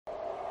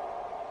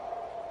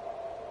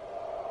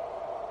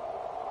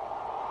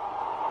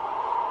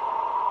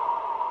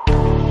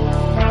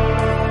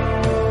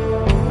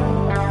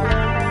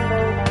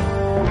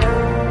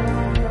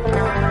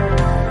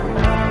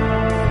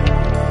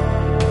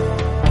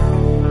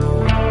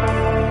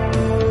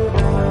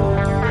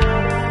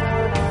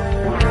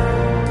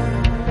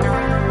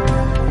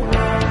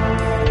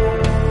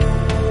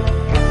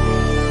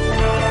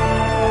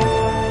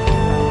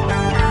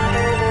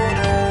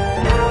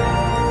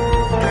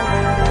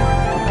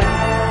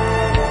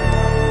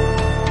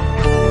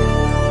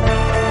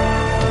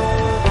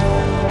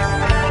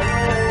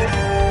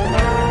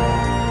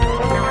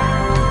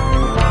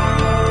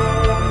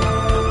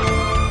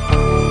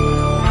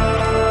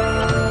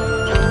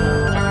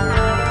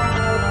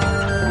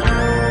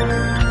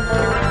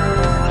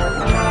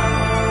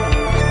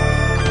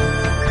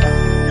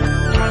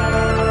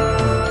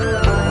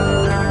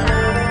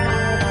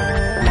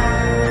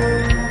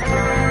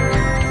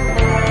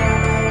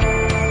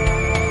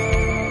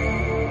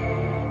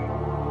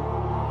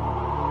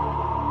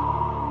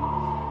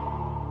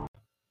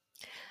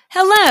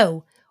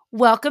Hello,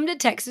 welcome to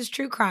Texas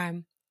True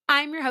Crime.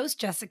 I'm your host,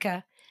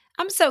 Jessica.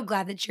 I'm so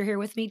glad that you're here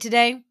with me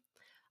today.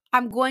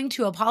 I'm going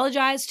to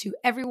apologize to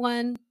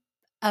everyone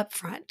up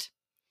front.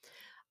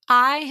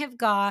 I have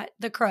got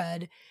the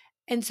crud,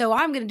 and so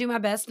I'm going to do my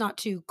best not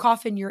to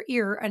cough in your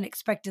ear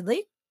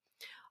unexpectedly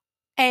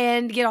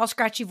and get all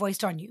scratchy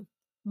voiced on you.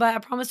 But I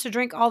promise to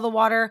drink all the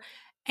water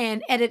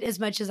and edit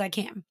as much as I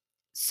can.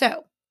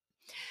 So,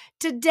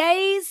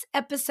 today's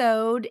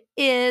episode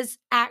is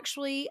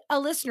actually a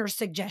listener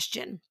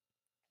suggestion.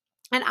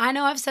 And I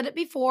know I've said it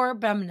before,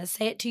 but I'm going to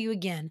say it to you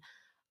again.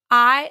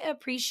 I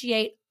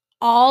appreciate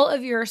all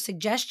of your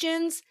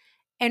suggestions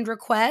and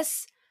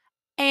requests.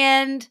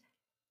 And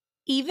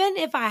even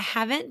if I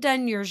haven't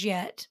done yours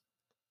yet,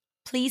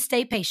 please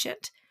stay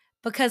patient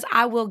because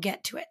I will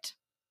get to it.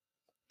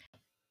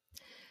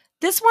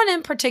 This one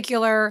in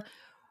particular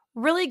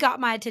really got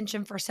my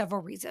attention for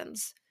several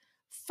reasons.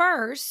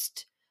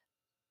 First,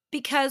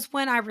 because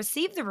when I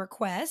received the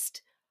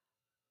request,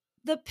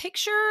 the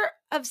picture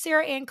of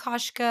Sarah Ann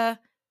Kashka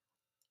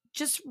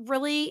just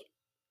really,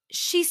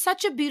 she's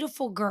such a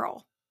beautiful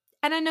girl.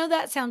 And I know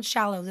that sounds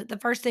shallow, that the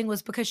first thing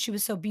was because she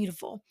was so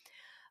beautiful.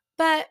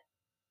 But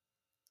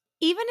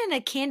even in a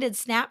candid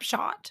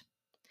snapshot,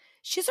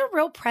 she's a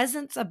real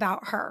presence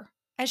about her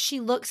as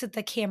she looks at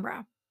the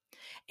camera.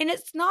 And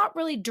it's not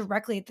really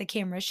directly at the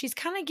camera. She's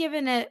kind of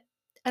giving it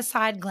a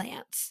side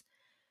glance.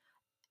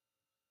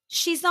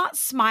 She's not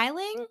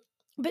smiling,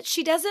 but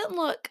she doesn't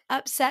look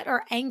upset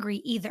or angry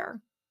either.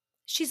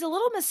 She's a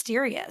little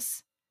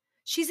mysterious.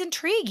 She's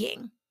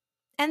intriguing.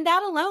 And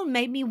that alone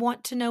made me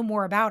want to know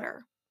more about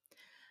her,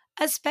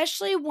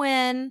 especially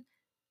when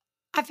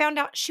I found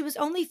out she was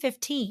only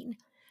 15.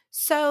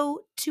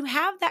 So to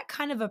have that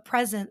kind of a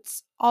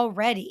presence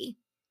already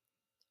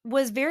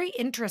was very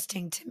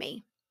interesting to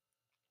me.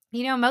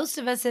 You know, most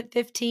of us at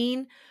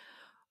 15,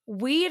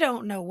 we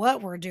don't know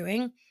what we're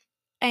doing.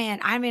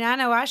 And I mean, I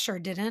know I sure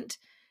didn't.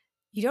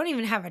 You don't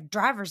even have a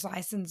driver's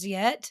license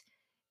yet.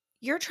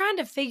 You're trying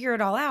to figure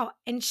it all out.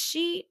 And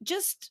she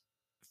just,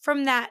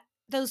 from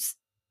those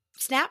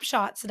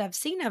snapshots that I've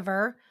seen of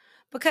her,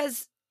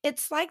 because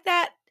it's like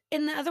that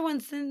in the other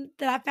ones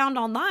that I found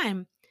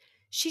online.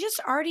 She just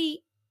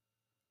already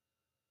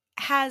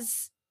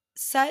has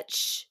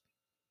such,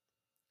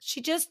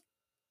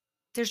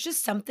 there's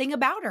just something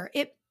about her.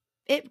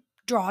 It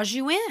draws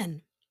you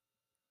in.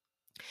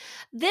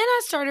 Then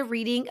I started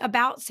reading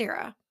about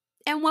Sarah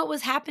and what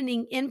was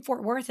happening in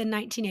Fort Worth in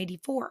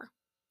 1984.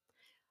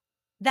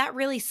 That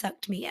really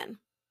sucked me in.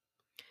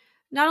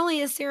 Not only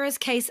is Sarah's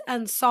case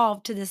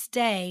unsolved to this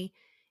day,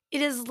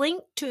 it is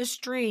linked to a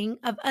string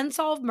of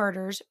unsolved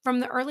murders from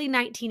the early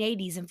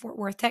 1980s in Fort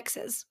Worth,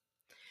 Texas.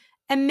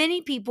 And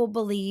many people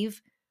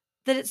believe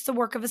that it's the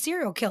work of a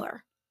serial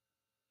killer.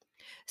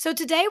 So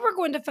today we're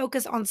going to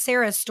focus on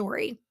Sarah's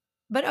story,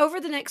 but over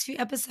the next few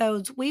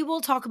episodes, we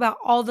will talk about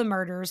all the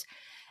murders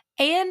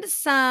and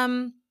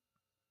some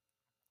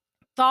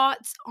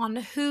thoughts on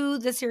who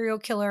the serial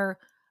killer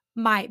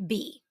might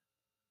be.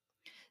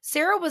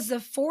 Sarah was the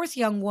fourth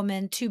young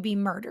woman to be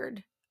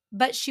murdered,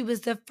 but she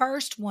was the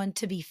first one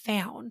to be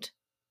found.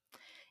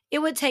 It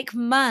would take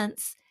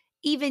months,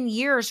 even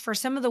years, for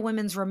some of the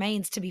women's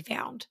remains to be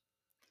found.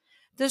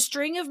 The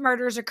string of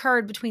murders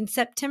occurred between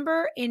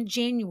September and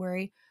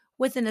January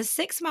within a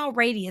 6-mile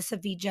radius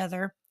of each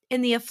other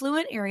in the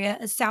affluent area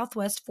of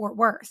southwest Fort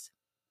Worth.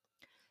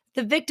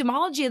 The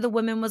victimology of the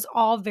women was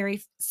all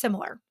very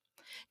similar.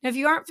 Now, if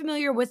you aren't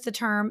familiar with the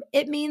term,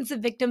 it means the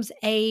victim's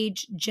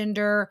age,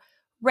 gender,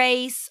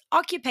 race,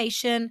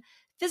 occupation,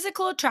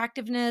 physical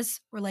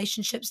attractiveness,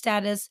 relationship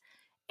status,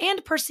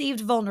 and perceived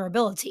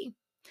vulnerability.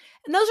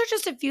 And those are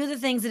just a few of the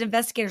things that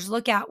investigators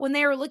look at when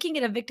they are looking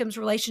at a victim's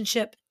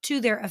relationship to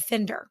their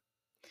offender.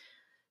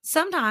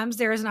 Sometimes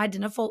there is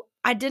an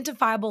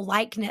identifiable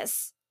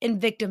likeness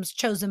in victims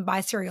chosen by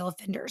serial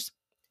offenders,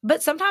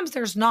 but sometimes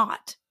there's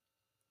not.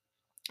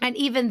 And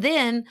even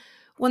then,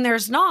 when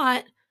there's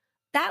not,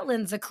 that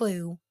lends a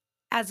clue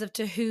as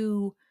to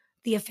who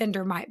the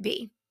offender might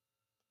be.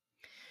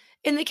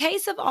 In the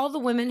case of all the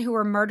women who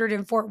were murdered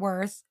in Fort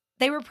Worth,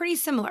 they were pretty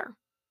similar.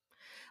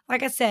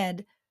 Like I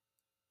said,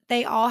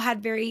 they all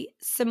had very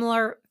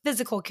similar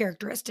physical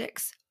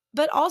characteristics,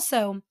 but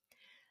also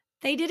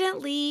they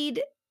didn't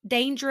lead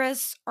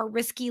dangerous or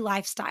risky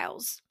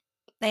lifestyles.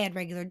 They had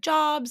regular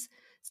jobs,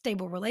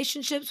 stable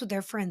relationships with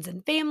their friends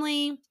and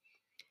family.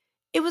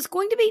 It was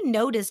going to be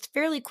noticed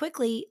fairly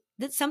quickly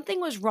that something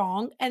was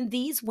wrong and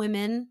these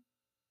women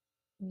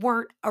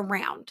weren't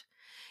around.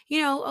 You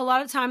know, a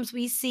lot of times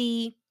we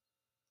see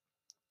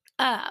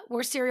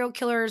where serial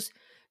killers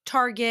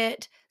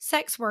target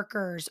sex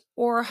workers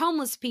or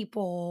homeless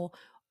people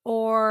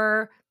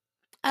or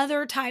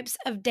other types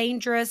of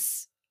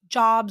dangerous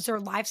jobs or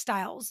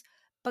lifestyles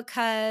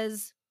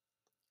because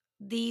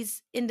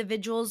these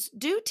individuals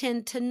do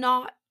tend to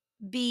not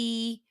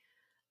be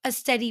a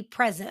steady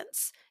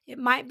presence. It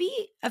might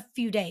be a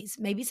few days,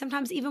 maybe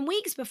sometimes even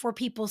weeks before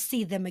people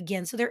see them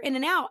again. So they're in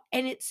and out,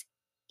 and it's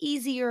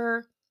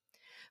easier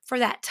for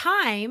that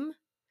time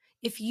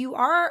if you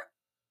are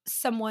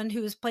someone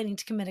who is planning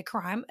to commit a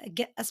crime,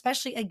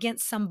 especially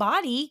against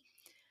somebody,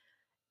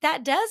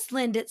 that does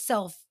lend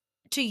itself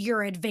to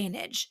your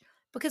advantage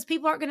because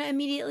people aren't going to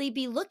immediately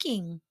be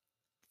looking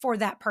for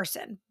that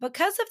person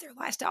because of their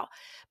lifestyle.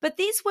 But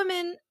these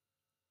women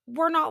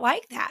were not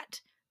like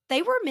that.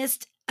 They were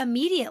missed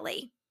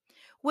immediately,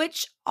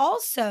 which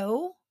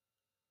also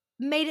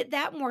made it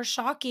that more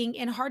shocking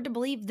and hard to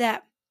believe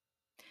that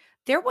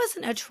there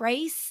wasn't a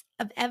trace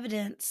of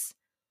evidence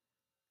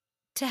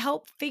to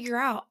help figure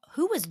out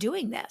who was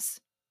doing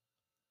this.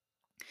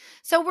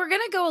 So we're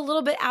going to go a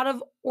little bit out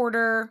of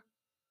order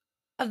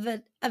of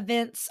the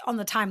events on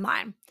the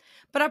timeline,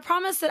 but I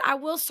promise that I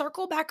will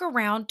circle back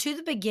around to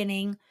the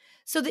beginning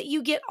so that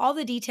you get all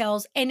the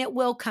details and it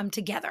will come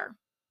together.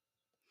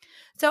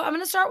 So I'm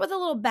going to start with a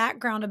little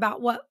background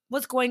about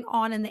what's going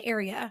on in the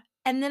area,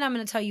 and then I'm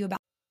going to tell you about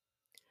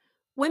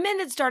women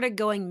had started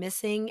going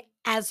missing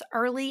as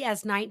early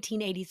as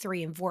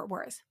 1983 in Fort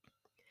Worth.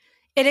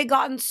 It had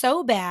gotten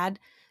so bad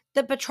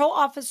that patrol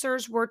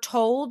officers were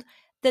told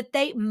that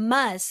they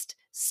must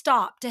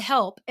stop to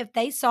help if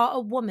they saw a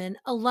woman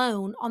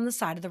alone on the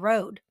side of the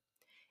road.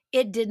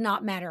 It did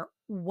not matter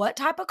what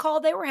type of call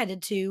they were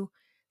headed to,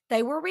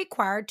 they were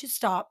required to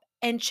stop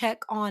and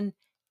check on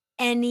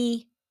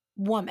any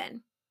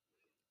woman.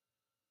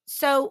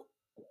 So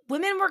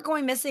women were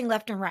going missing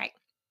left and right.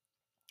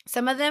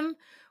 Some of them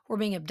were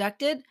being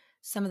abducted,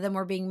 some of them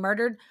were being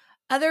murdered,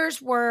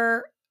 others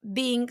were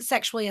being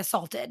sexually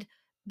assaulted.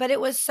 But it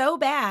was so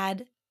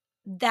bad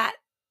that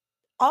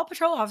all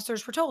patrol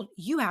officers were told,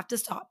 you have to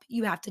stop,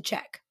 you have to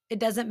check. It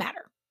doesn't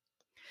matter.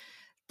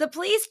 The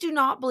police do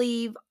not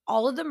believe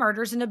all of the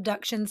murders and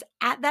abductions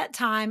at that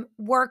time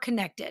were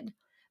connected.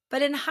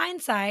 But in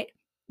hindsight,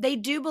 they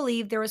do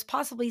believe there was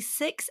possibly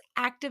 6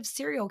 active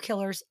serial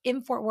killers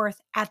in Fort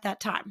Worth at that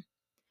time,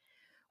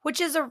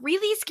 which is a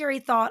really scary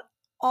thought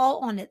all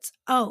on its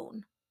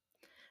own.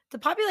 The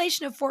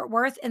population of Fort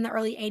Worth in the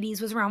early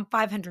 80s was around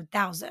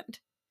 500,000.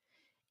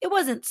 It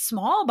wasn't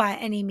small by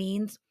any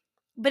means,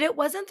 but it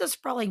wasn't the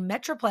sprawling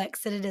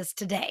metroplex that it is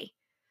today.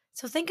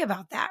 So think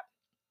about that.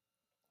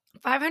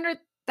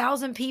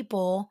 500,000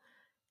 people,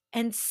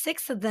 and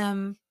 6 of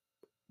them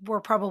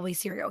were probably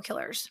serial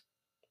killers.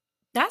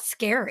 That's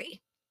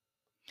scary.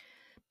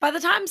 By the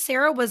time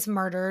Sarah was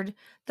murdered,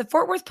 the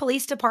Fort Worth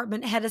Police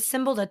Department had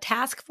assembled a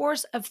task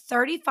force of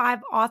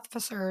 35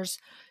 officers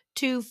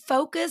to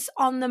focus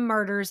on the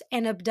murders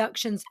and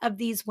abductions of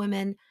these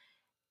women,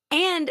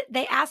 and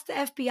they asked the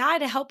FBI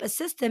to help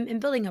assist them in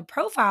building a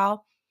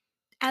profile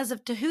as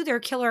of to who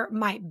their killer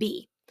might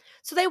be.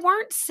 So they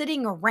weren't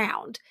sitting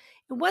around.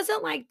 It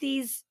wasn't like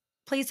these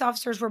police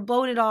officers were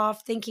blowing it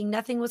off, thinking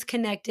nothing was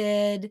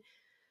connected,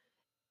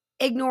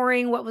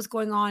 ignoring what was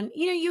going on.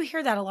 You know, you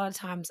hear that a lot of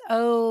times.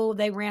 Oh,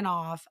 they ran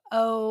off.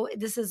 Oh,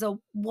 this is a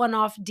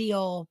one-off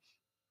deal.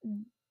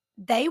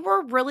 They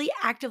were really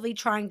actively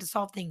trying to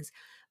solve things,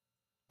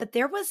 but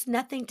there was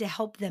nothing to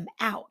help them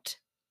out.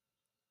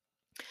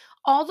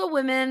 All the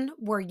women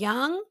were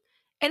young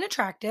and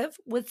attractive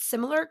with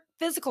similar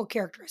physical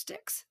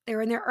characteristics. They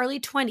were in their early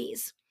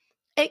 20s,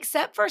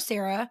 except for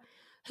Sarah,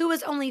 who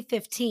was only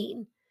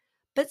 15.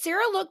 But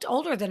Sarah looked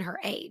older than her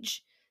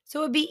age, so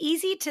it would be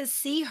easy to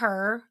see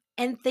her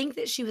and think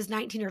that she was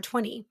 19 or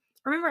 20.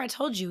 Remember, I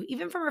told you,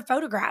 even from her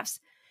photographs,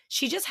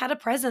 she just had a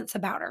presence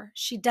about her.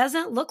 She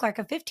doesn't look like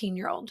a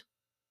 15-year-old.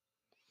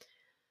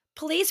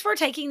 Police were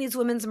taking these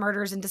women's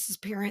murders and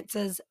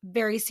disappearances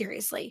very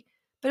seriously,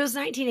 but it was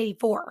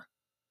 1984.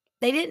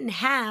 They didn't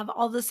have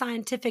all the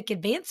scientific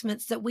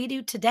advancements that we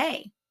do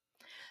today.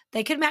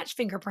 They could match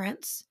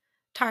fingerprints,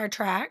 tire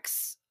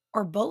tracks,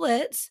 or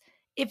bullets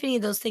if any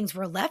of those things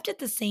were left at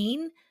the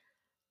scene,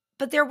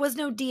 but there was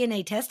no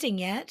DNA testing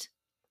yet.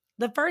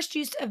 The first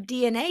use of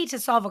DNA to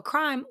solve a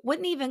crime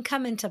wouldn't even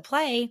come into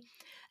play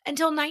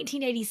until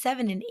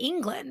 1987 in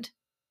England.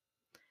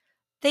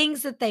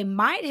 Things that they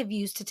might have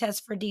used to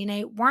test for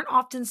DNA weren't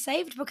often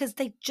saved because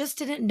they just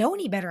didn't know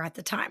any better at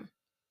the time.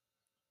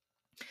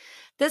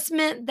 This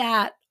meant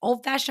that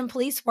old-fashioned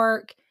police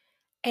work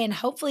and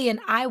hopefully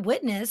an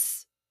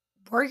eyewitness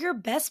were your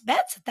best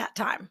bets at that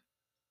time.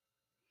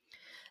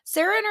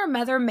 Sarah and her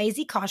mother,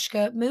 Maisie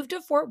Kashka, moved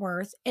to Fort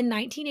Worth in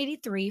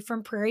 1983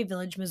 from Prairie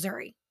Village,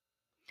 Missouri.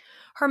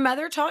 Her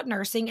mother taught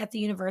nursing at the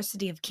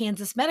University of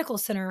Kansas Medical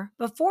Center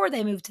before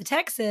they moved to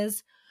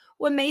Texas,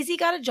 when Maisie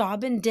got a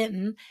job in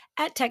Denton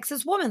at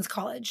Texas Women's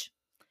College.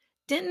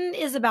 Denton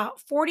is about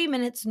 40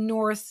 minutes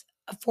north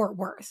of Fort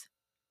Worth.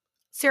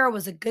 Sarah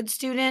was a good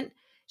student.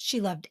 She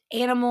loved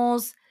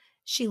animals.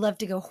 She loved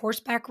to go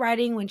horseback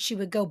riding when she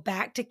would go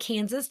back to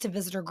Kansas to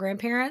visit her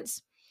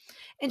grandparents.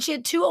 And she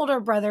had 2 older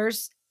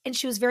brothers, and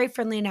she was very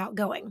friendly and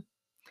outgoing.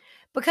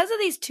 Because of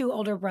these 2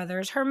 older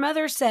brothers, her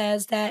mother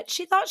says that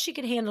she thought she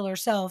could handle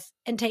herself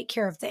and take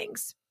care of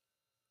things.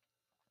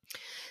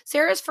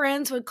 Sarah's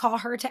friends would call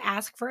her to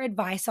ask for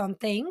advice on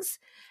things,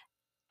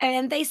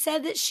 and they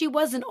said that she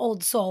was an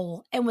old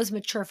soul and was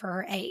mature for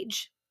her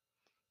age.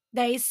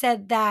 They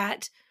said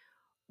that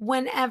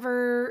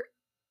whenever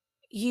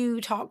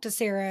you talked to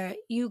Sarah,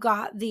 you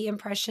got the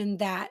impression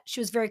that she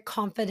was very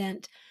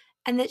confident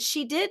and that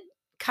she did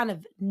kind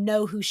of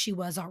know who she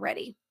was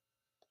already.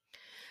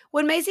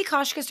 When Maisie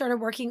Kashka started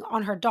working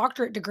on her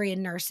doctorate degree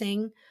in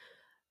nursing,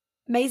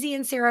 Maisie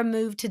and Sarah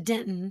moved to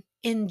Denton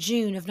in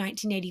June of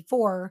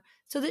 1984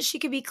 so that she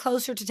could be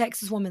closer to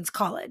Texas Women's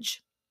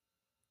College.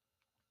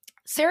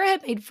 Sarah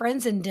had made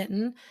friends in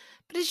Denton,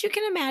 but as you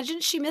can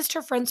imagine, she missed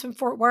her friends from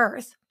Fort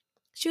Worth.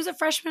 She was a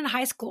freshman in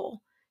high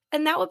school,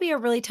 and that would be a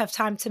really tough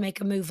time to make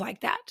a move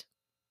like that.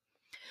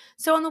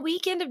 So on the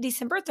weekend of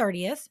December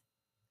 30th,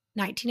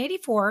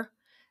 1984,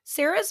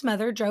 Sarah's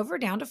mother drove her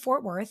down to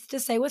Fort Worth to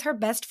stay with her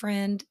best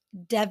friend,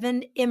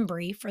 Devin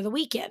Embry, for the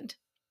weekend.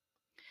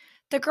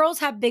 The girls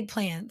had big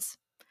plans.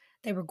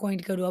 They were going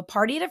to go to a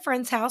party at a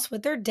friend's house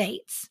with their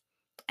dates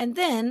and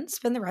then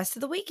spend the rest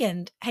of the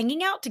weekend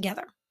hanging out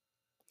together.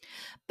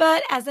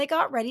 But as they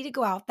got ready to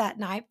go out that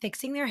night,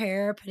 fixing their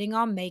hair, putting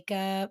on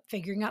makeup,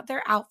 figuring out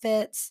their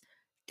outfits,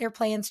 their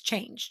plans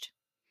changed.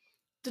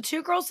 The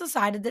two girls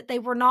decided that they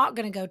were not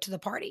going to go to the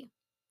party.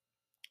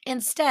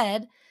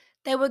 Instead,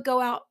 they would go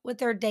out with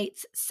their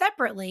dates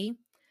separately,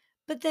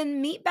 but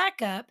then meet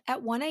back up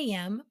at 1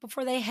 a.m.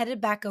 before they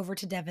headed back over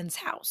to Devin's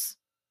house.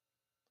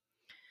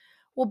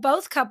 Well,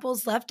 both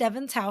couples left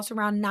Devin's house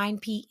around 9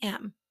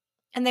 p.m.,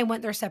 and they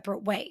went their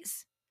separate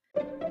ways.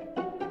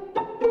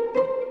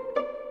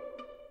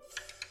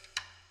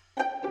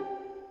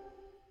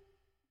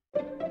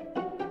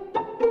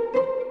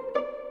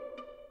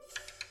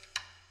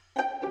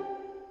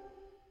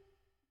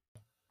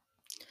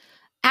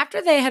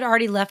 After they had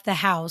already left the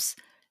house,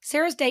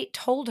 Sarah's date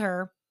told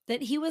her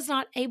that he was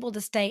not able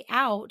to stay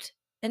out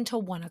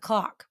until 1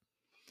 o'clock,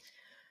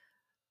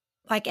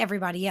 like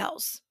everybody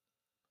else.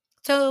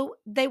 So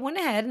they went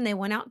ahead and they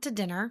went out to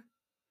dinner,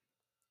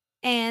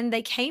 and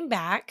they came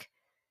back,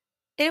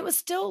 and it was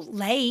still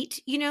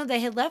late. They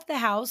had left the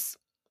house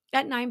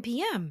at 9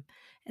 p.m.,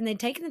 and they'd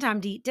taken the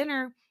time to eat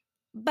dinner,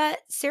 but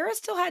Sarah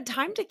still had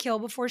time to kill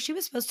before she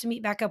was supposed to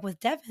meet back up with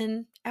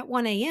Devin at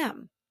 1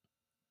 a.m.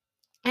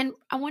 And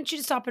I want you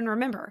to stop and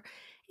remember,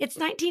 it's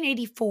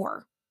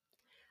 1984.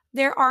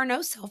 There are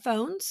no cell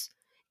phones.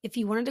 If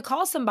you wanted to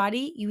call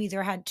somebody, you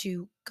either had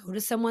to go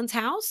to someone's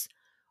house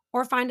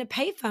or find a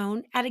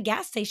payphone at a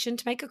gas station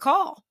to make a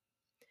call.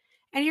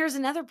 And here's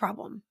another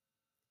problem.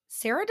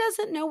 Sarah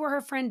doesn't know where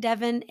her friend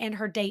Devin and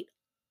her date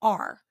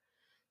are.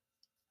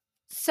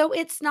 So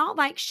it's not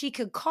like she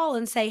could call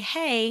and say,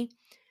 hey,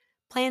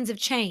 plans have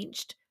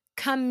changed.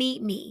 Come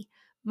meet me.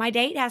 My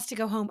date has to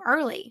go home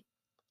early.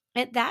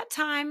 At that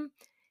time,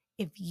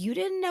 if you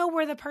didn't know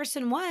where the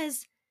person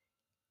was,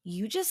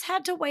 you just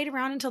had to wait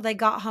around until they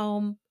got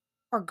home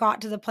or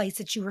got to the place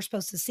that you were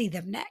supposed to see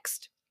them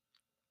next.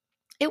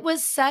 It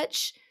was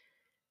such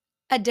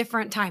a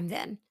different time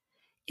then.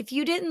 If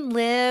you didn't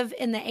live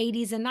in the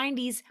 80s and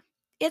 90s,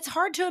 it's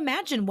hard to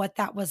imagine what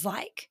that was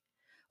like.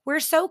 We're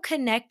so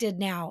connected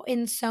now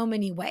in so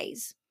many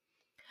ways.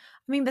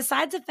 I mean,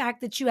 besides the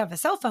fact that you have a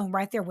cell phone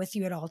right there with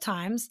you at all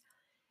times,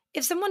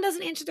 if someone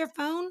doesn't answer their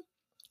phone,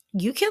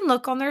 you can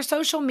look on their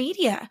social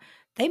media.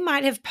 They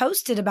might have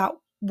posted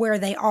about where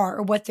they are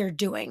or what they're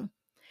doing.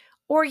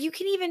 Or you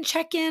can even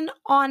check in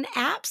on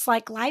apps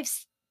like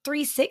Life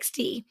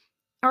 360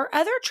 or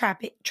other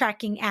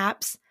tracking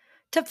apps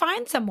to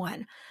find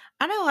someone.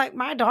 I know, like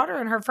my daughter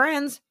and her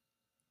friends,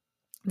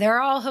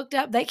 they're all hooked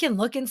up. They can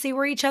look and see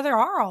where each other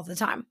are all the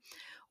time,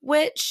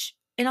 which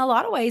in a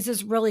lot of ways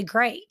is really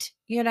great.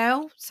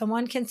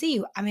 Someone can see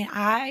you. I mean,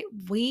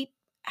 we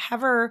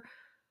have her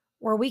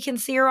where we can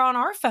see her on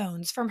our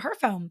phones from her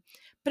phone,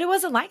 but it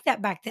wasn't like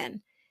that back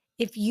then.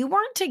 If you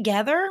weren't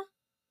together,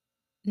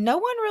 no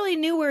one really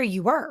knew where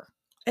you were.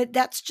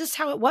 That's just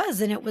how it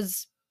was. And it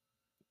was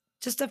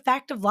just a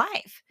fact of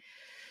life.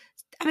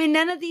 I mean,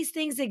 none of these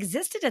things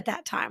existed at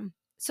that time.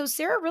 So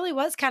Sarah really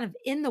was kind of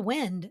in the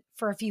wind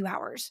for a few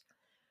hours.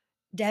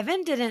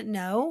 Devin didn't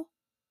know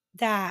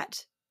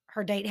that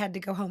her date had to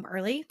go home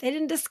early. They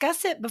didn't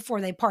discuss it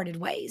before they parted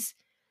ways.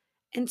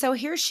 And so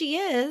here she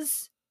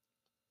is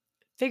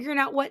figuring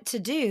out what to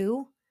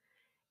do.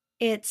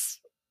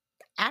 It's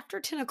after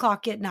 10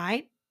 o'clock at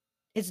night.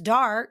 It's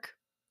dark.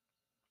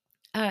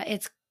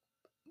 It's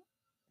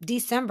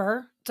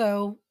December,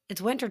 so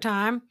it's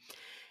wintertime.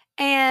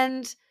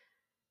 And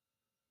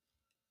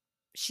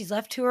she's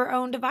left to her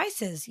own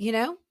devices,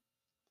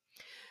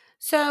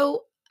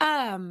 So,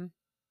 and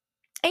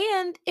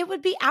it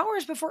would be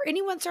hours before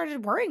anyone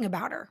started worrying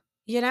about her,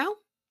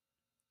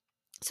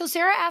 So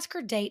Sarah asked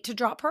her date to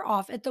drop her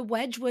off at the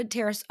Wedgwood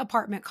Terrace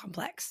apartment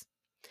complex.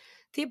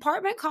 The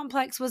apartment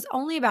complex was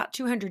only about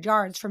 200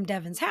 yards from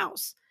Devin's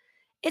house.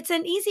 It's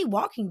an easy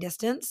walking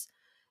distance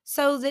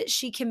so that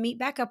she can meet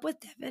back up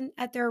with Devin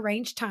at their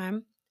arranged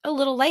time a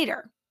little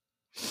later.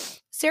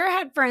 Sarah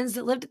had friends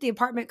that lived at the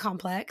apartment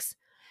complex,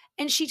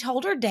 and she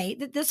told her date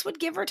that this would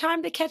give her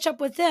time to catch up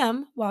with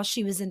them while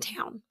she was in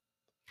town.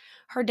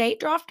 Her date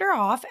dropped her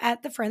off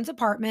at the friend's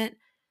apartment,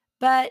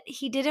 but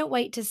he didn't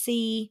wait to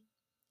see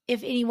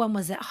if anyone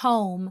was at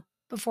home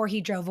before he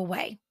drove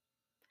away.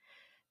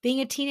 Being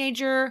a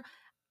teenager,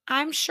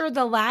 I'm sure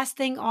the last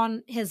thing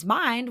on his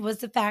mind was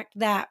the fact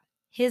that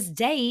his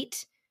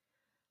date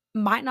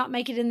might not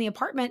make it in the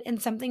apartment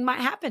and something might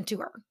happen to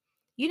her.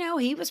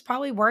 He was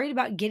probably worried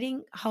about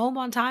getting home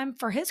on time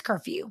for his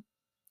curfew.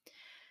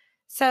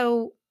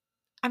 So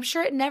I'm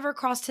sure it never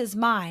crossed his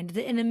mind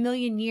that in a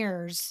million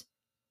years,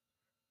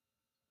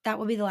 that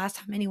would be the last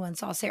time anyone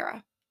saw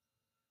Sarah.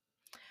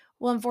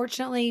 Well,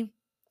 unfortunately,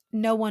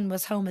 no one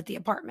was home at the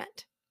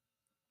apartment.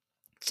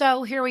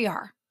 So here we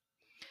are.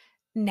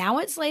 Now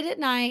it's late at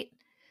night.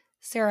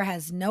 Sarah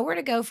has nowhere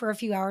to go for a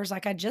few hours,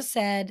 like I just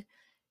said.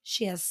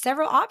 She has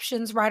several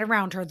options right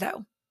around her,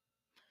 though.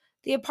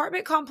 The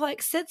apartment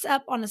complex sits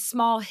up on a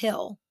small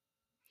hill.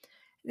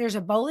 There's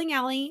a bowling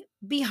alley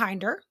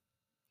behind her,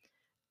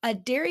 a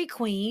Dairy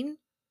Queen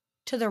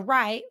to the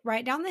right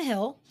down the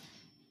hill,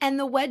 and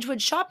the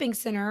Wedgwood Shopping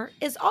Center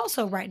is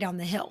also right down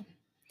the hill.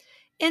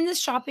 In this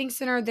shopping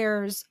center,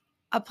 there's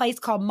a place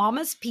called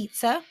Mama's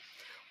Pizza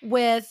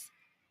with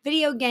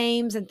video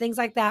games and things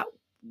like that.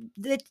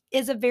 That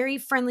is a very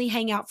friendly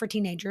hangout for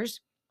teenagers.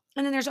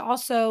 And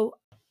then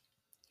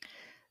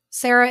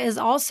Sarah is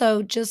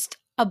also just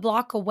a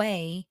block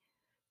away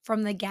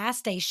from the gas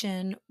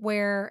station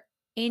where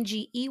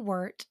Angie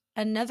Ewert,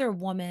 another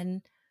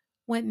woman,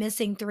 went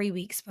missing 3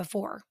 weeks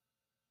before.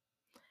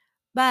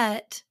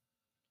 But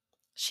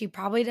she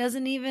probably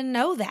doesn't even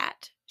know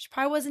that. She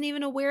probably wasn't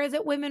even aware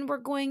that women were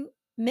going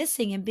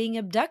missing and being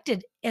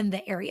abducted in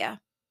the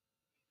area.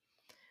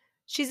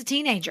 She's a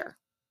teenager.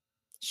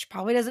 She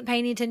probably doesn't pay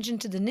any attention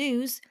to the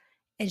news,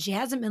 and she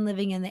hasn't been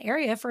living in the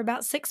area for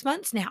about 6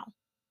 months now.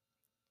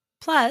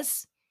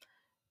 Plus,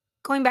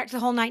 going back to the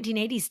whole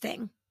 1980s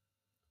thing,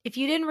 if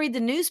you didn't read the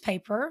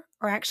newspaper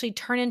or actually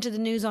turn into the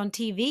news on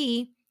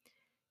TV,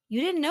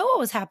 you didn't know what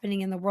was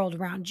happening in the world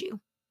around you.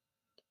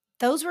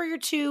 Those were your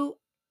two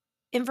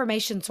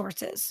information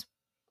sources.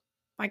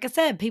 Like I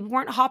said, people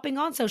weren't hopping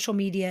on social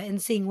media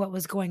and seeing what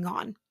was going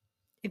on.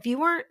 If you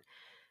weren't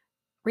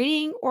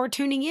reading or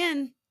tuning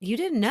in, you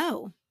didn't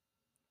know.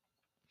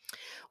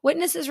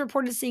 Witnesses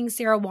reported seeing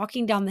Sarah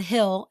walking down the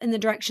hill in the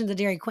direction of the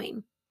Dairy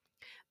Queen,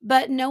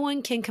 but no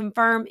one can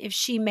confirm if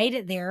she made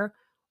it there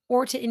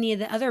or to any of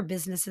the other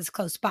businesses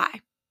close by.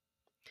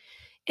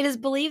 It is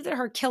believed that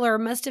her killer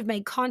must have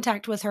made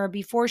contact with her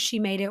before she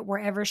made it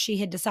wherever she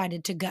had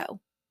decided to go.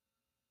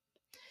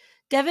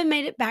 Devin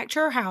made it back to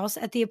her house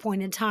at the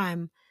appointed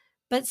time,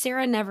 but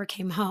Sarah never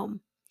came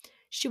home.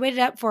 She waited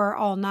up for her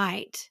all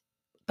night,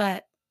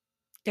 but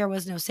there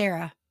was no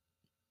Sarah.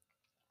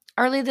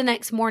 Early the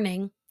next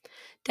morning,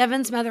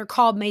 Devin's mother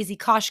called Maisie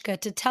Kashka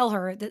to tell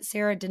her that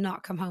Sarah did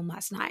not come home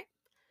last night.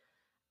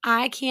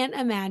 I can't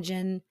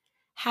imagine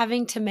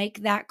having to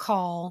make that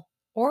call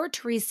or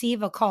to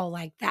receive a call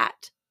like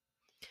that.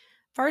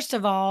 First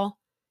of all,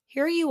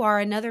 here you are,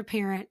 another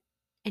parent,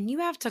 and you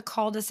have to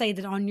call to say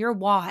that on your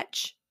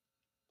watch,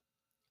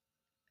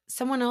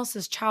 someone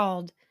else's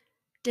child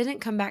didn't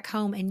come back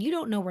home and you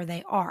don't know where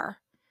they are.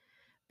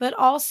 But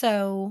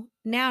also,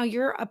 now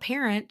you're a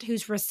parent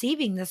who's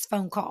receiving this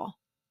phone call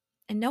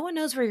and no one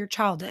knows where your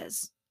child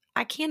is.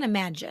 I can't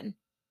imagine.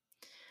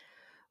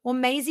 Well,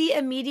 Maisie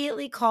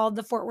immediately called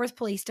the Fort Worth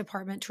Police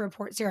Department to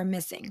report Sarah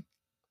missing.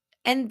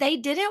 And they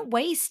didn't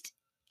waste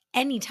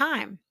any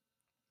time.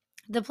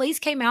 The police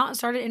came out and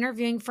started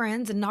interviewing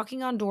friends and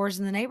knocking on doors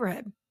in the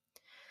neighborhood.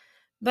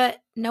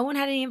 But no one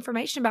had any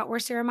information about where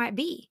Sarah might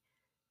be.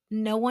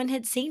 No one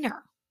had seen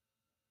her.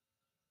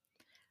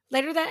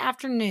 Later that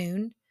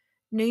afternoon,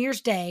 New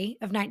Year's Day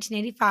of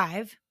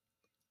 1985,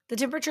 the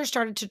temperature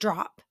started to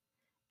drop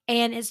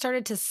and it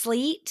started to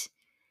sleet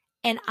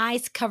and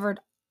ice covered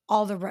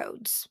all the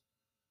roads.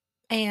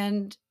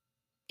 And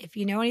if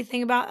you know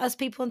anything about us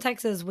people in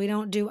Texas, we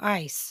don't do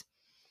ice.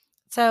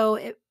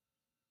 So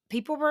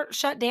people were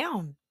shut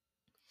down.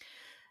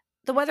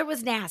 The weather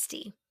was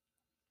nasty.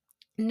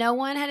 No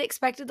one had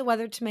expected the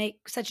weather to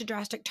make such a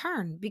drastic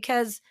turn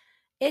because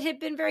it had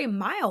been very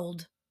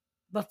mild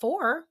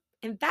before.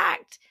 In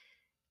fact,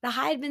 the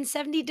high had been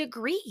 70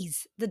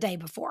 degrees the day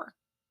before.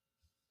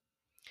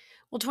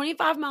 Well,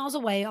 25 miles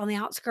away on the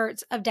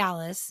outskirts of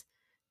Dallas,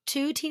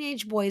 two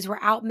teenage boys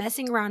were out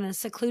messing around in a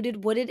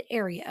secluded wooded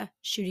area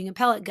shooting a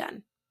pellet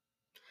gun.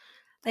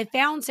 They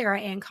found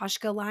Sarah Ann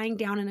Kashka lying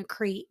down in a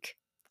creek.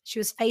 She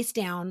was face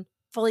down,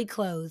 fully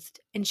clothed,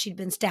 and she'd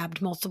been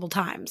stabbed multiple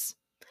times.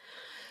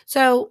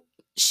 So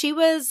she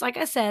was, like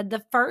I said,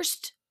 the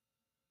first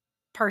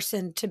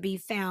person to be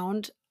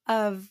found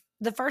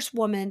the first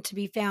woman to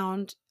be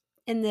found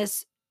in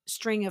this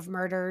string of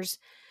murders.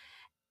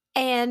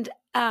 And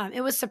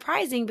it was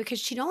surprising because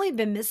she'd only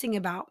been missing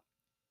about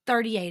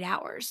 38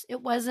 hours.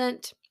 It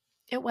wasn't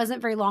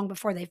very long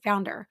before they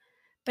found her.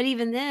 But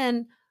even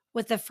then,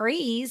 with the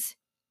freeze,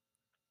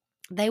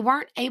 they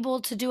weren't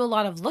able to do a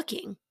lot of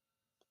looking.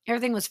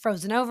 Everything was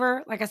frozen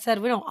over. Like I said,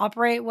 we don't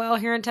operate well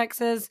here in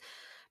Texas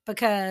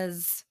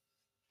because,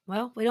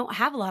 well, we don't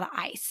have a lot of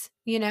ice,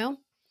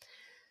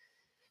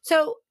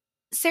 So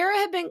Sarah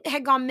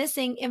had gone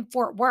missing in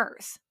Fort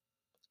Worth.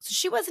 So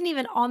she wasn't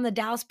even on the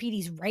Dallas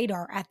PD's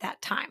radar at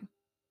that time.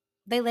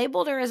 They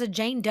labeled her as a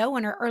Jane Doe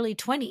in her early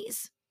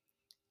 20s.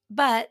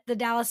 But the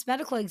Dallas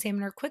medical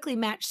examiner quickly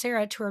matched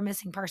Sarah to her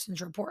missing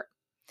persons report.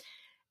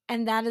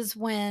 And that is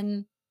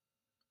when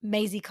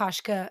Maisie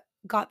Kashka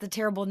got the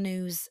terrible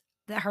news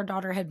that her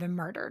daughter had been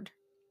murdered.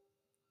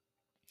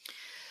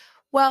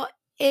 Well,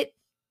 it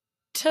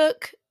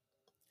took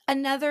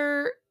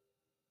another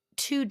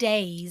 2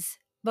 days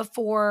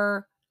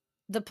before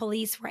the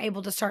police were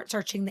able to start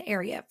searching the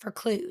area for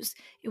clues.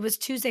 It was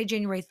Tuesday,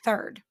 January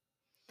 3rd.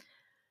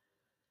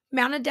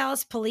 Mounted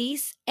Dallas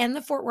police and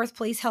the Fort Worth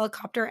police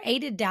helicopter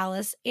aided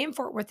Dallas and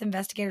Fort Worth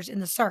investigators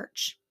in the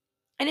search.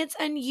 And it's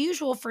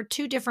unusual for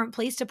two different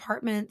police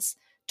departments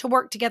to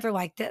work together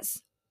like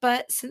this.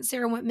 But since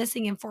Sarah went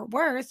missing in Fort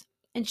Worth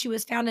and she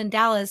was found in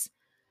Dallas,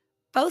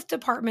 both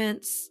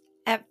departments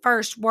at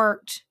first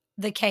worked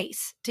the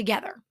case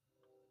together.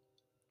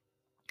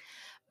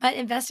 But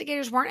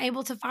investigators weren't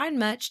able to find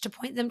much to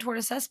point them toward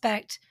a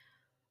suspect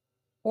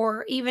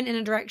or even in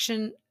a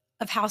direction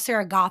of how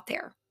Sarah got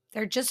there.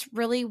 There just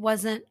really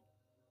wasn't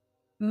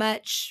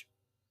much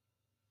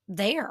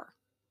there.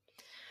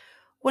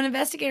 When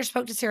investigators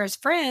spoke to Sarah's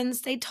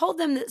friends, they told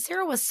them that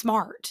Sarah was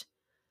smart,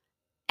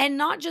 and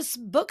not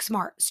just book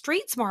smart,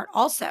 street smart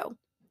also.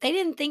 They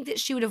didn't think that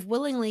she would have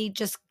willingly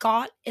just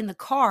got in the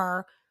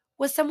car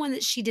with someone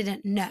that she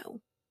didn't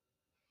know.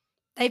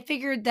 They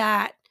figured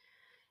that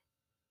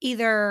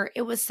either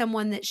it was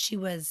someone that she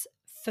was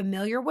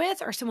familiar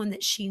with or someone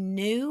that she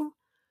knew,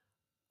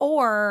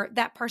 or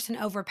that person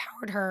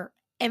overpowered her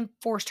and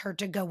forced her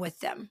to go with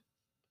them.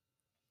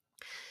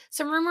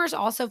 Some rumors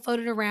also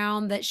floated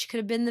around that she could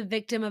have been the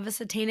victim of a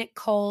satanic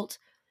cult,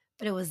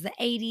 but it was the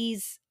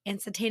 80s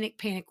and satanic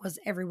panic was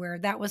everywhere.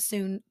 That was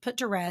soon put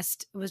to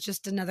rest. It was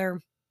just another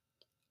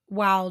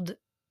wild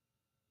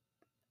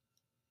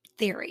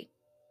theory.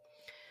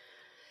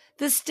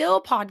 The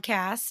Still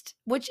podcast,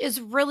 which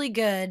is really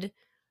good,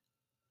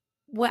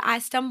 when I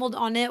stumbled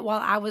on it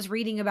while I was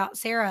reading about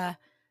Sarah,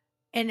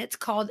 and it's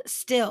called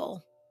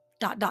Still ...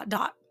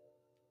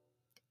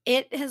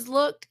 It has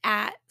looked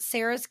at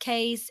Sarah's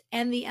case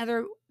and the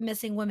other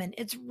missing women.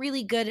 It's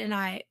really good, and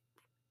I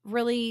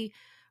really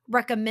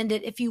recommend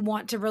it if you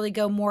want to really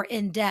go more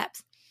in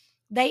depth.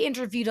 They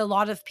interviewed a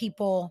lot of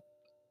people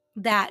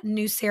that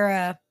knew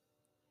Sarah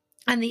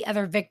and the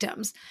other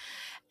victims,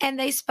 and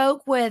they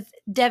spoke with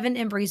Devin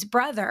Embry's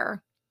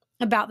brother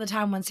about the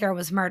time when Sarah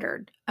was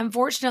murdered.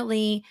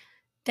 Unfortunately,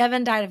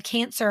 Devin died of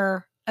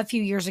cancer a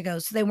few years ago,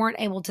 so they weren't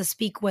able to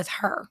speak with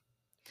her.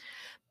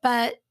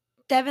 But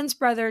Devin's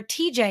brother,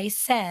 TJ,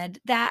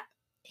 said that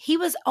he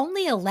was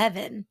only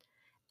 11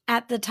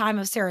 at the time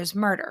of Sarah's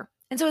murder.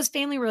 And so his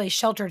family really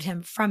sheltered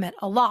him from it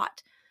a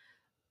lot.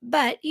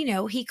 But,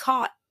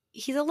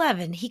 he's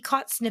 11. He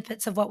caught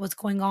snippets of what was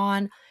going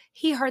on.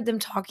 He heard them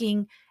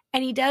talking,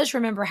 and he does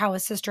remember how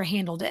his sister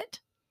handled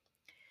it.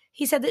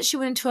 He said that she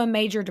went into a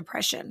major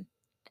depression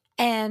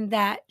and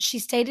that she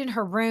stayed in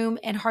her room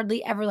and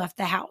hardly ever left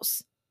the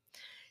house.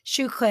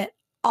 She quit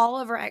all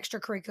of her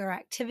extracurricular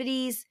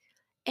activities,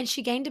 and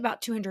she gained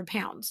about 200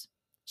 pounds.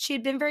 She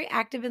had been very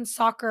active in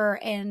soccer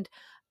and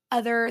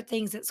other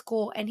things at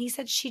school, and he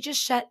said she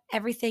just shut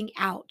everything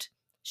out.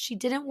 She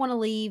didn't want to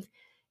leave.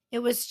 It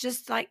was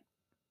just like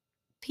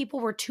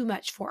people were too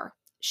much for her.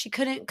 She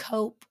couldn't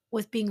cope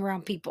with being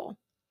around people.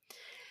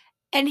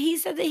 And he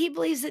said that he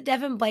believes that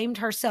Devin blamed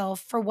herself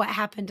for what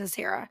happened to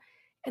Sarah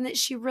and that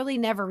she really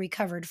never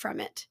recovered from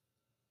it.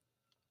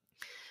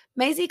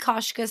 Maisie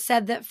Kashka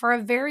said that for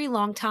a very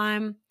long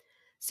time,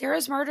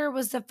 Sarah's murder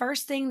was the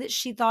first thing that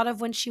she thought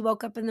of when she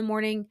woke up in the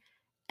morning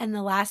and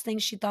the last thing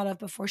she thought of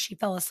before she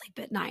fell asleep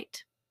at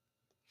night.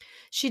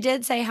 She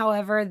did say,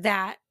 however,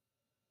 that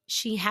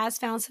she has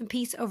found some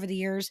peace over the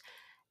years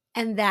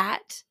and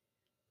that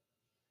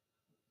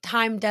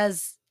time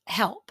does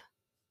help.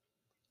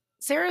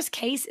 Sarah's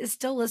case is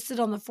still listed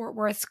on the Fort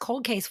Worth's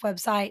cold case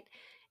website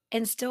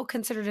and still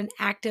considered an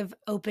active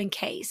open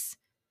case.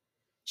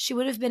 She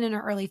would have been in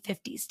her early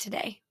 50s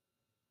today.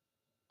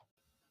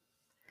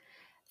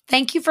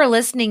 Thank you for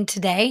listening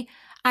today.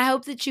 I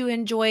hope that you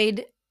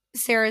enjoyed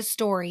Sarah's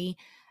story.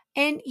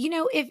 And,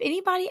 if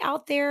anybody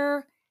out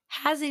there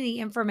has any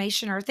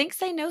information or thinks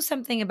they know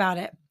something about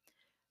it,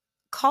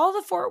 call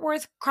the Fort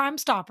Worth Crime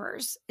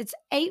Stoppers. It's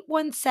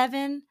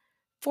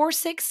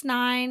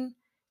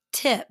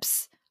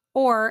 817-469-TIPS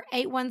or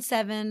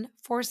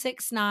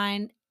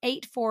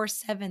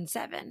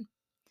 817-469-8477.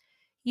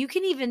 You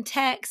can even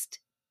text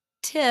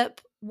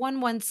TIP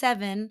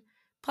 117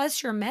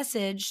 plus your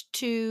message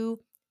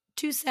to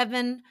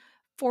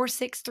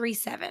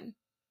 274637.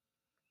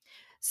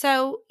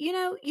 So,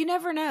 you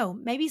never know.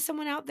 Maybe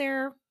someone out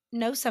there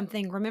knows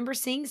something, remember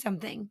seeing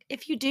something.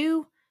 If you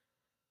do,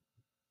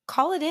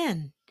 call it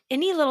in.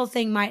 Any little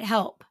thing might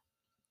help.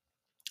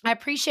 I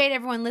appreciate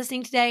everyone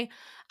listening today.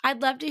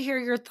 I'd love to hear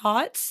your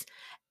thoughts,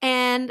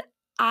 and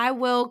I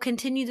will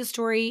continue the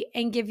story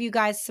and give you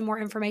guys some more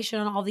information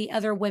on all the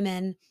other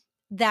women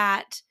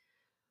that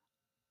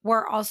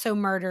were also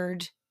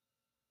murdered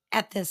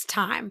at this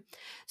time.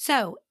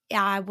 So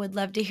I would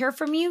love to hear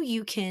from you.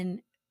 You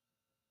can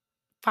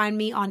find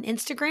me on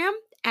Instagram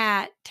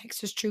at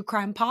Texas True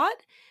Crime Pod.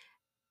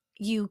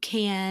 You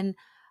can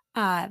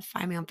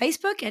find me on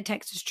Facebook at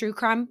Texas True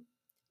Crime.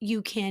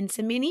 You can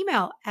send me an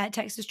email at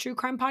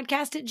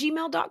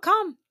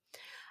texastruecrimepodcast@gmail.com.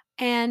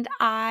 And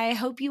I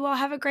hope you all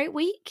have a great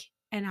week,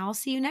 and I'll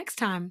see you next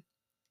time.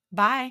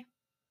 Bye.